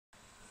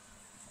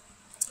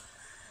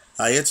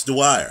Hi, it's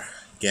Dwyer,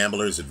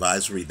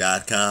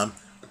 GamblersAdvisory.com,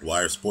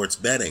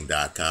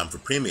 DwyerSportsBetting.com for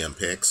premium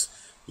picks.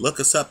 Look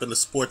us up in the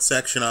sports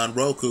section on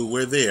Roku.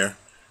 We're there.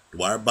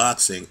 Dwyer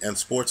Boxing and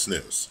Sports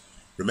News.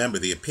 Remember,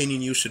 the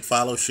opinion you should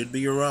follow should be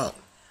your own.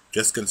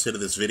 Just consider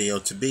this video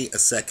to be a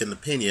second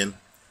opinion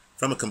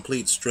from a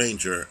complete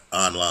stranger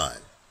online.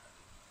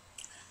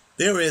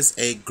 There is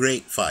a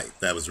great fight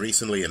that was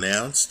recently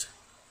announced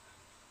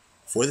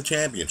for the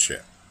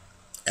championship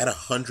at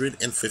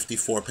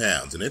 154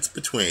 pounds, and it's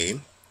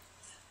between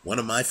one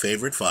of my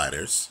favorite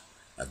fighters.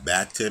 I've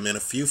backed him in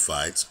a few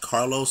fights,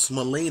 Carlos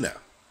Molina.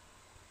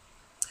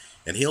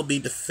 And he'll be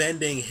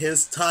defending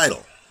his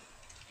title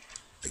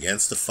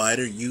against a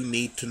fighter you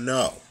need to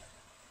know,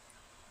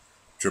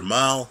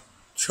 Jermall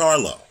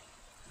Charlo.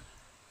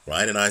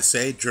 Right? And I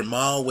say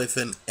Jermall with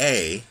an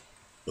A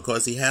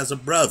because he has a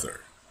brother,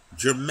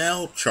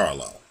 Jermall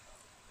Charlo.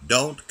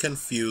 Don't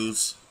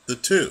confuse the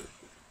two.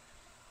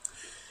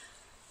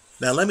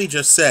 Now let me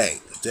just say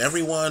to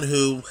everyone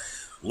who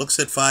looks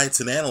at fights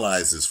and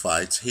analyzes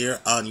fights here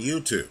on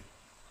YouTube,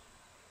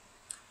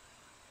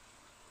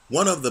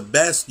 one of the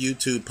best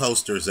YouTube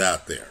posters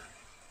out there,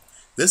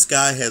 this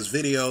guy has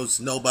videos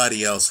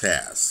nobody else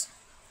has,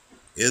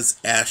 is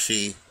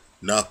Ashy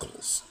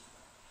Knuckles.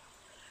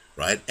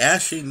 Right?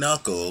 Ashy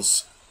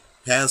Knuckles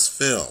has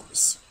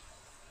films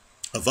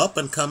of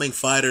up-and-coming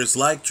fighters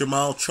like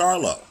Jermall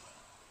Charlo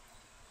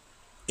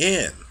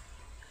in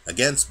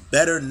against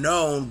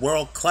better-known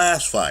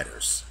world-class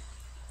fighters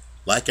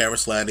like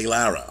Erislandy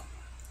Lara.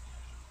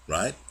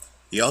 Right?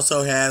 He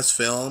also has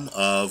film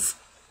of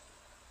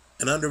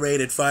an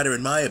underrated fighter,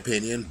 in my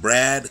opinion,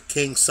 Brad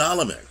King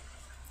Solomon,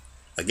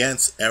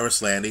 against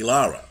Erislandy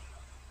Lara.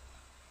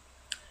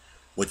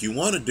 What you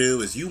want to do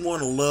is you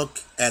want to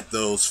look at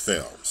those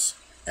films.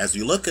 As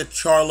you look at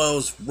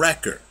Charlo's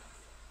record,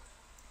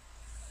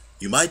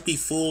 you might be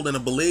fooled into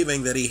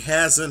believing that he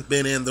hasn't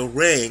been in the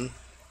ring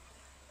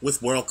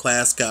with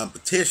world-class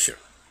competition.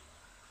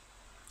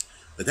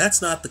 But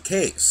that's not the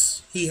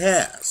case. He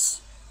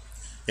has.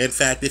 In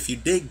fact, if you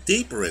dig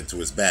deeper into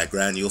his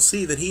background, you'll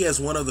see that he has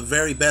one of the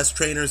very best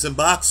trainers in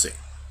boxing,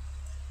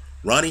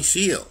 Ronnie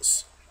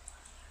Shields.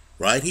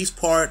 Right? He's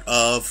part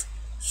of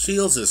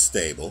Shields'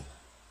 stable.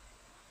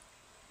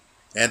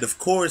 And of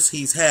course,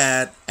 he's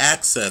had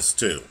access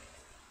to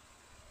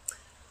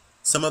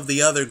some of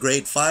the other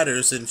great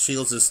fighters in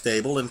Shields'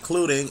 stable,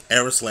 including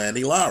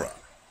Erislandy Lara.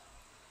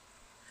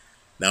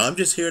 Now, I'm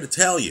just here to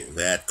tell you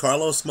that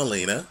Carlos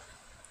Molina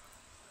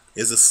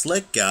is a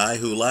slick guy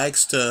who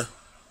likes to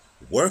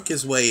work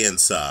his way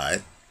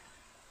inside,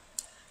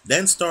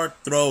 then start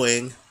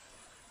throwing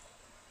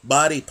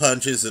body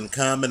punches and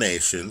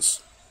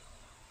combinations.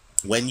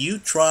 When you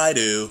try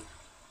to,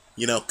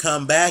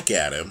 come back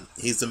at him,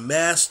 he's a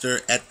master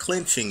at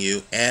clinching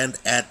you and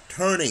at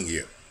turning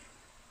you.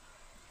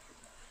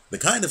 The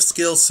kind of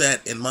skill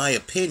set, in my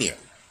opinion,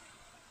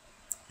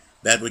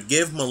 that would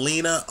give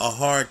Molina a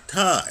hard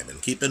time.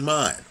 And keep in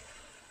mind,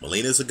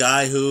 Molina's a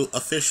guy who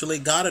officially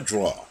got a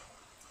draw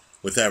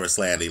with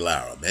Erislandy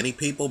Lara. Many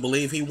people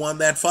believe he won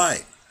that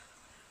fight.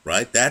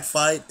 Right? That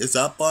fight is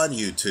up on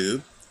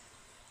YouTube.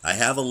 I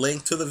have a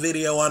link to the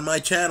video on my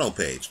channel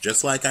page,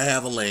 just like I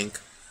have a link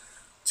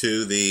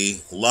to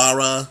the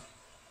Lara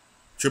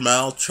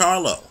Jermall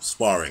Charlo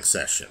sparring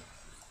session.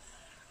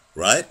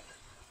 Right?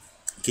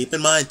 Keep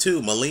in mind,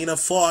 too, Molina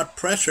fought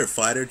pressure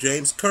fighter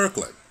James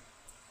Kirkland.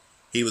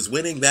 He was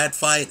winning that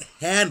fight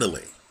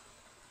handily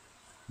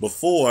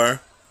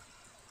before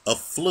a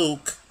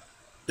fluke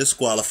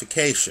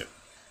disqualification,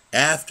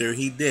 after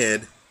he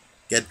did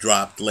get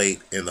dropped late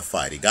in the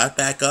fight. He got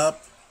back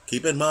up.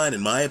 Keep in mind,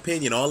 in my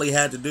opinion, all he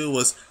had to do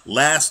was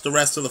last the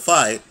rest of the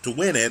fight to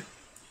win it,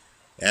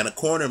 and a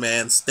corner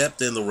man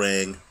stepped in the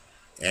ring,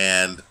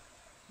 and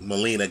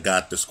Molina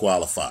got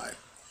disqualified.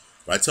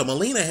 Right, so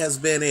Molina has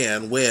been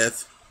in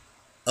with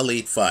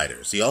elite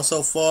fighters. He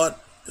also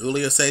fought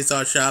Julio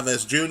Cesar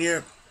Chavez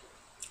Jr.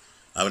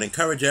 I would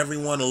encourage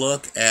everyone to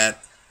look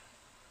at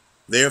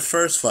their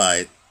first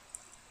fight.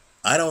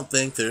 I don't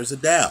think there's a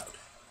doubt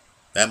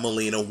that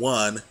Molina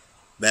won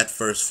that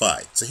first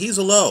fight. So he's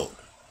a load.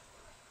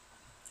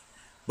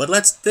 But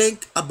let's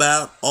think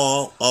about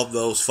all of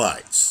those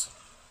fights.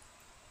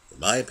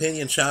 In my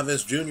opinion,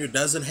 Chavez Jr.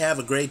 doesn't have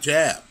a great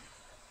jab.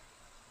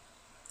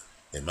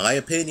 In my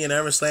opinion,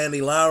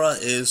 Erislandy Lara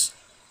is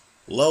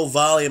low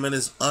volume and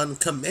is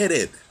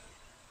uncommitted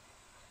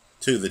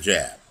to the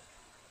jab.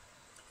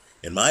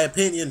 In my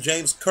opinion,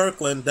 James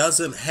Kirkland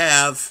doesn't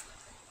have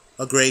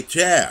a great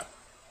jab.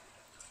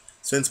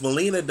 Since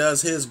Molina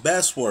does his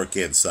best work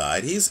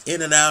inside, he's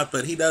in and out,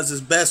 but he does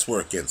his best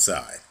work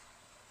inside.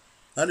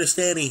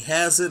 Understand, he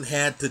hasn't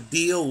had to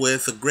deal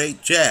with a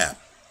great jab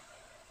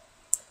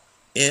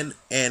in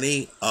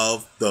any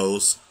of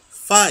those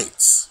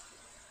fights.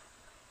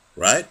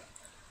 Right?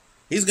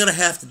 He's going to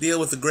have to deal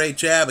with a great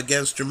jab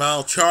against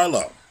Jermall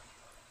Charlo.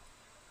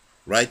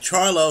 Right?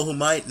 Charlo, who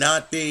might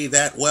not be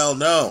that well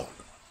known,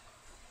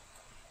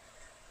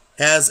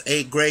 has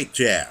a great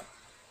jab.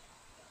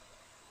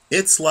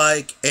 It's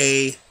like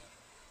a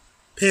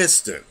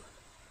piston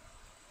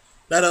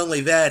Not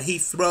only that, he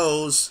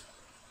throws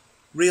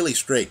really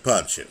straight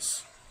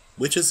punches,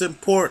 which is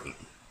important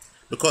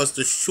because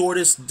the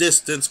shortest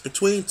distance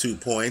between 2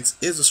 points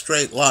is a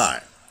straight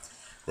line,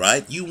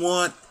 right? You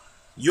want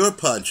your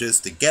punches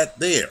to get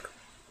there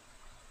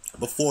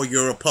before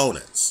your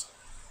opponents.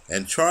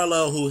 And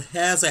Charlo, who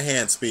has a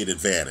hand speed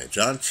advantage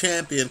on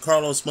champion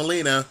Carlos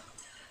Molina,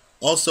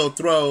 also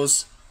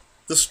throws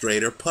the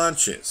straighter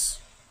punches.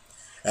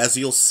 As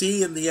you'll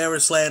see in the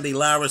Erislandy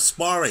Lara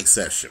sparring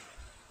session,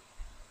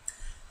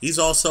 he's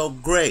also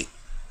great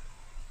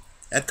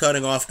at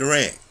cutting off the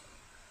ring,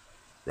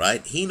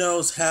 right? He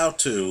knows how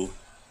to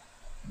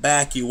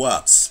back you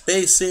up.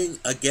 Spacing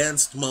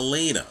against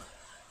Molina,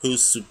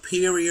 who's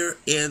superior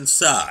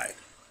inside,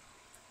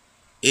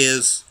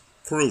 is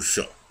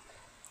crucial.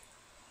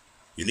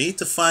 You need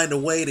to find a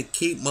way to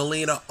keep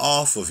Molina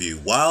off of you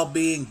while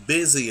being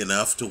busy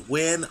enough to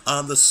win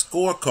on the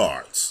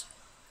scorecards.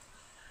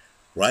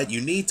 Right?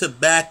 You need to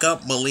back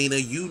up Molina.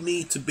 You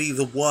need to be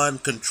the one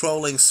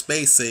controlling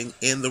spacing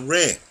in the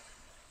ring.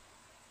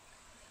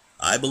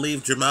 I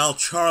believe Jermall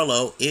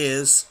Charlo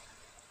is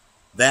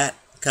that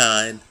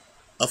kind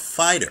of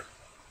fighter.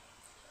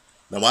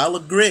 Now, I'll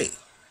agree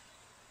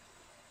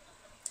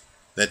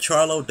that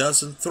Charlo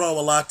doesn't throw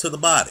a lot to the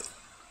body.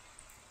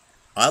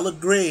 I'll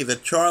agree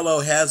that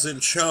Charlo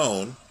hasn't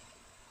shown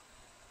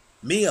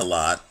me a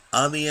lot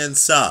on the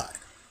inside.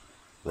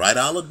 Right?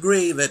 I'll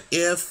agree that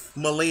if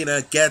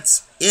Molina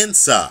gets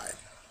inside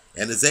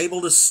and is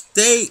able to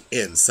stay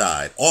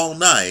inside all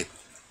night,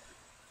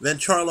 then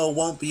Charlo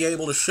won't be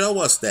able to show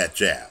us that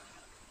jab.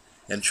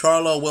 And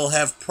Charlo will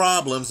have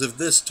problems if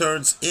this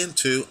turns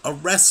into a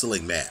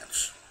wrestling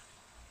match.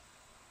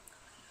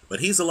 But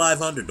he's a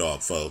live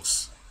underdog,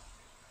 folks.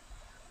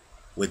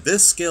 With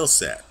this skill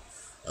set,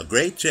 a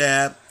great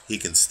jab, he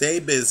can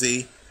stay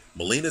busy.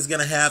 Molina's going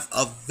to have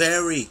a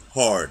very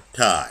hard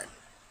time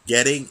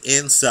getting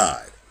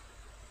inside.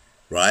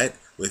 Right?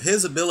 With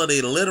his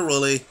ability to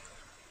literally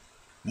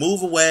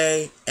move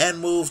away and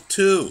move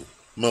to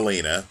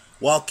Molina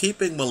while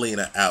keeping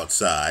Molina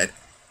outside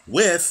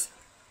with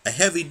a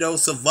heavy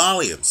dose of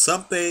volume,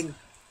 something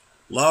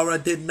Lara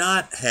did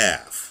not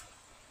have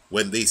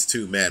when these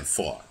two men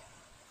fought.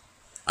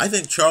 I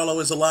think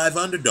Charlo is a live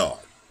underdog.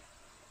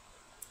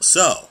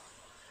 So,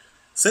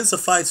 since the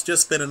fight's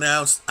just been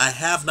announced, I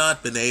have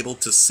not been able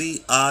to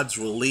see odds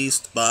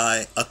released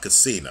by a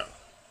casino.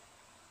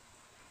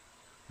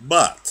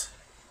 But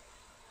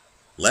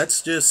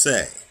let's just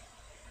say,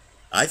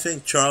 I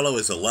think Charlo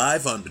is a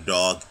live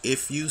underdog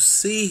if you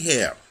see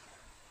him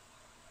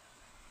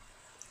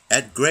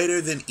at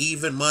greater than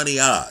even money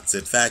odds.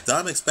 In fact,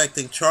 I'm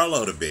expecting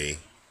Charlo to be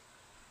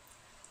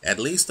at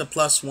least a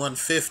plus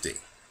 150,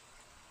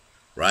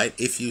 right?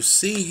 If you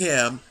see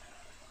him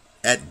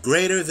at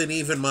greater than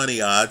even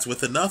money odds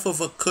with enough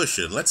of a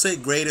cushion, let's say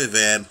greater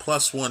than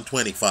plus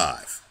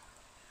 125,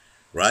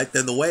 right?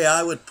 Then the way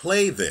I would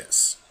play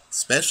this,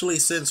 especially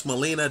since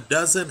Molina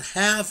doesn't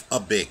have a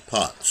big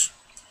punch,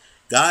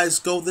 guys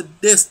go the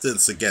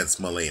distance against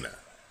Molina,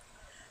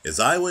 is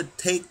I would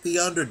take the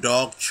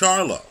underdog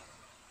Charlo,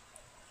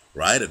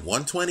 right, at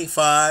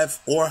 125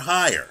 or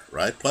higher,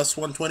 right, plus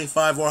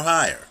 125 or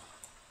higher,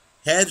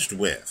 hedged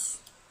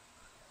with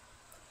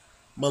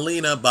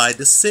Molina by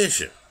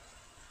decision,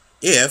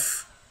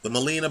 if the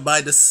Molina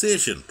by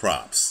decision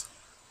props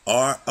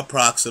are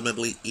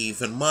approximately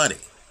even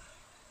money,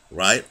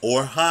 right,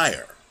 or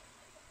higher.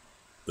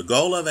 The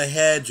goal of a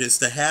hedge is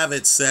to have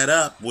it set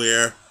up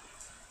where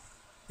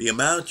the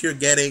amount you're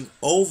getting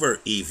over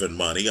even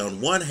money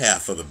on one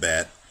half of the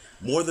bet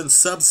more than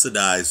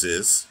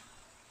subsidizes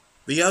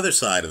the other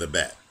side of the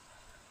bet,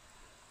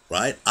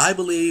 right? I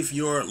believe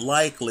you're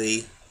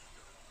likely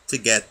to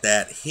get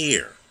that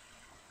here.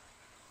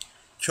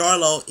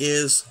 Charlo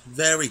is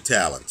very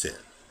talented,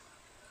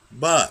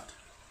 but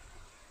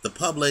the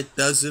public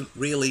doesn't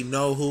really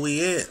know who he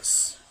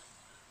is.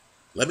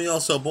 Let me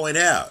also point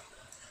out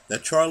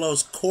that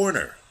Charlo's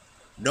corner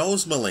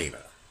knows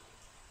Molina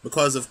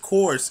because, of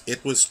course,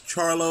 it was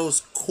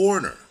Charlo's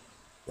corner,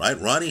 right,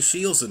 Ronnie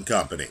Shields and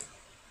company,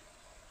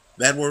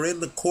 that were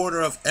in the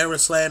corner of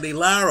Erislandy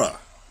Lara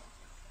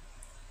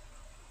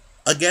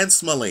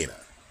against Molina.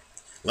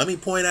 Let me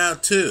point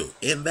out, too,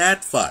 in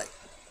that fight,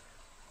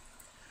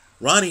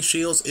 Ronnie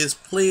Shields is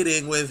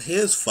pleading with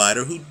his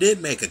fighter, who did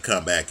make a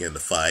comeback in the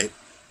fight,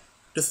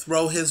 to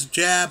throw his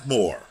jab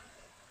more.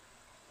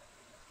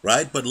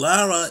 Right? But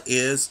Lara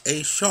is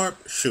a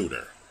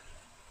sharpshooter.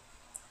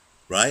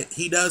 Right?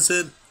 He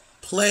doesn't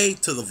play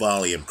to the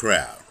volume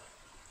crowd.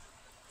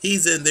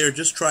 He's in there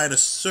just trying to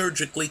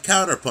surgically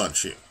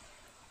counterpunch you.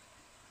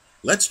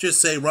 Let's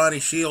just say Ronnie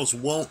Shields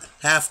won't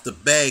have to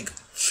beg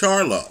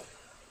Charlo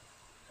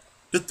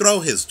to throw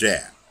his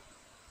jab.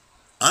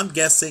 I'm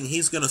guessing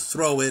he's going to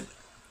throw it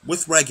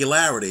with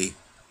regularity.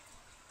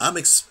 I'm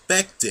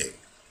expecting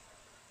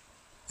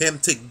him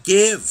to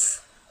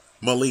give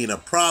Molina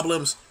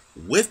problems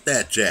with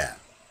that jab,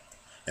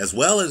 as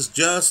well as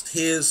just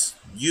his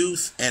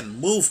youth and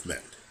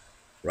movement,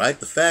 right?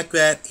 The fact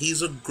that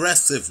he's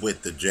aggressive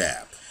with the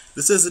jab.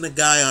 This isn't a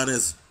guy on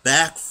his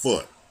back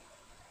foot,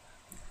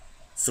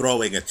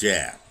 throwing a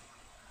jab.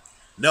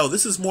 No,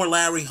 this is more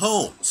Larry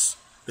Holmes.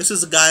 This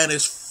is a guy on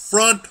his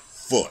front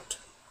foot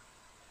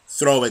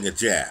throwing a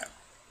jab.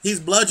 He's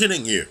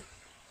bludgeoning you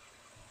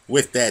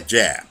with that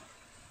jab,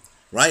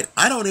 right?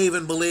 I don't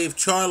even believe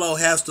Charlo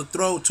has to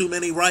throw too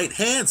many right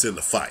hands in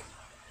the fight.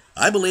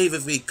 I believe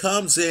if he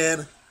comes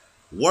in,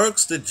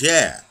 works the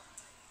jab,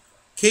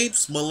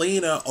 keeps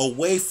Molina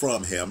away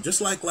from him,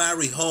 just like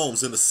Larry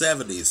Holmes in the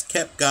 70s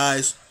kept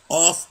guys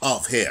off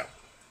of him,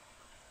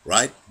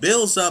 right?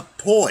 Builds up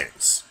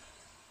points,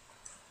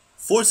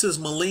 forces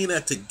Molina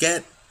to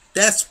get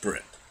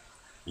desperate,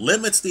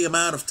 limits the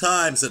amount of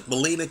times that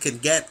Molina can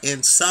get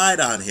inside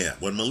on him.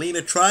 When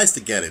Molina tries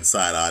to get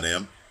inside on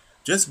him,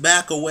 just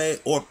back away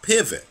or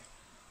pivot.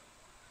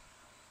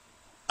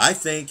 I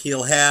think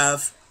he'll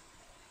have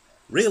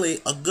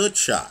really a good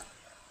shot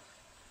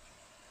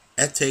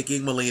at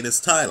taking Molina's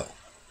title.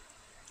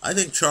 I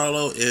think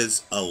Charlo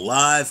is a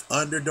live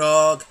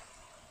underdog.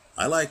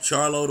 I like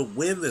Charlo to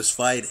win this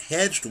fight,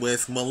 hedged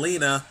with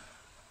Molina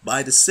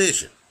by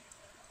decision.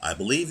 I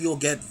believe you'll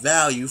get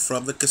value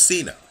from the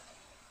casino.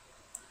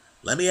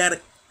 Let me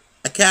add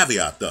a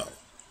caveat, though.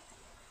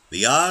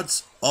 The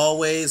odds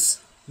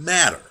always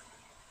matter.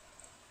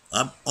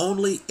 I'm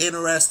only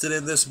interested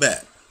in this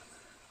bet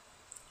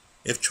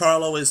if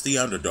Charlo is the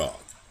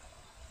underdog.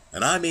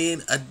 And I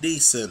mean a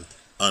decent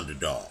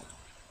underdog,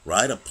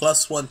 right? A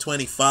plus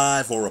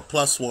 125 or a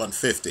plus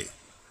 150.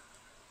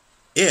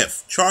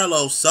 If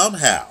Charlo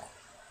somehow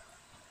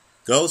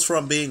goes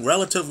from being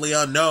relatively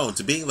unknown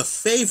to being the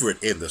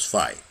favorite in this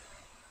fight,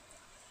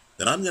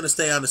 then I'm going to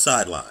stay on the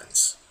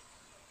sidelines,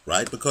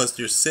 right? Because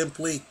there's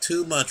simply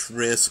too much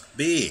risk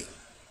being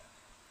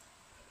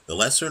the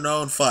lesser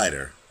known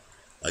fighter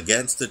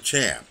against the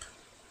champ,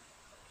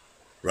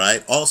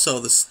 right? Also,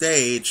 the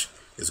stage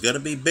is going to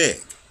be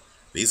big.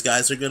 These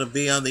guys are going to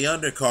be on the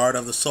undercard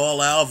of the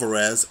Saul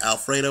Alvarez,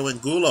 Alfredo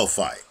Angulo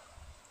fight,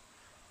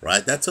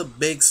 right? That's a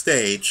big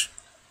stage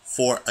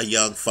for a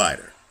young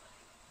fighter.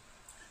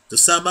 To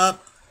sum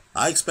up,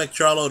 I expect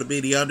Charlo to be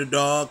the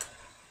underdog.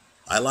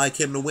 I like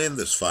him to win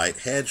this fight,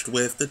 hedged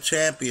with the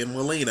champion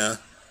Molina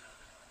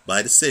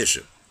by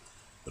decision.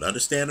 But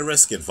understand the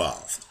risk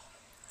involved.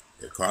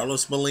 If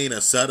Carlos Molina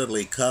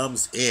suddenly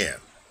comes in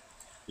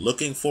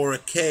looking for a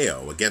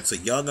KO against a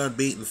young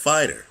unbeaten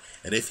fighter,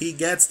 and if he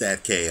gets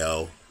that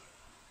KO,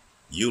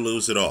 you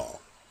lose it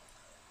all,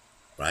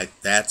 right?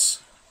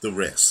 That's the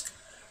risk.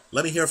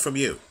 Let me hear from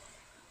you.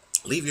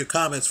 Leave your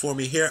comments for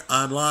me here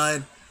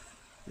online.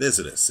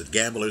 Visit us at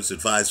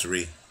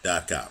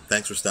gamblersadvisory.com.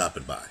 Thanks for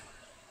stopping by.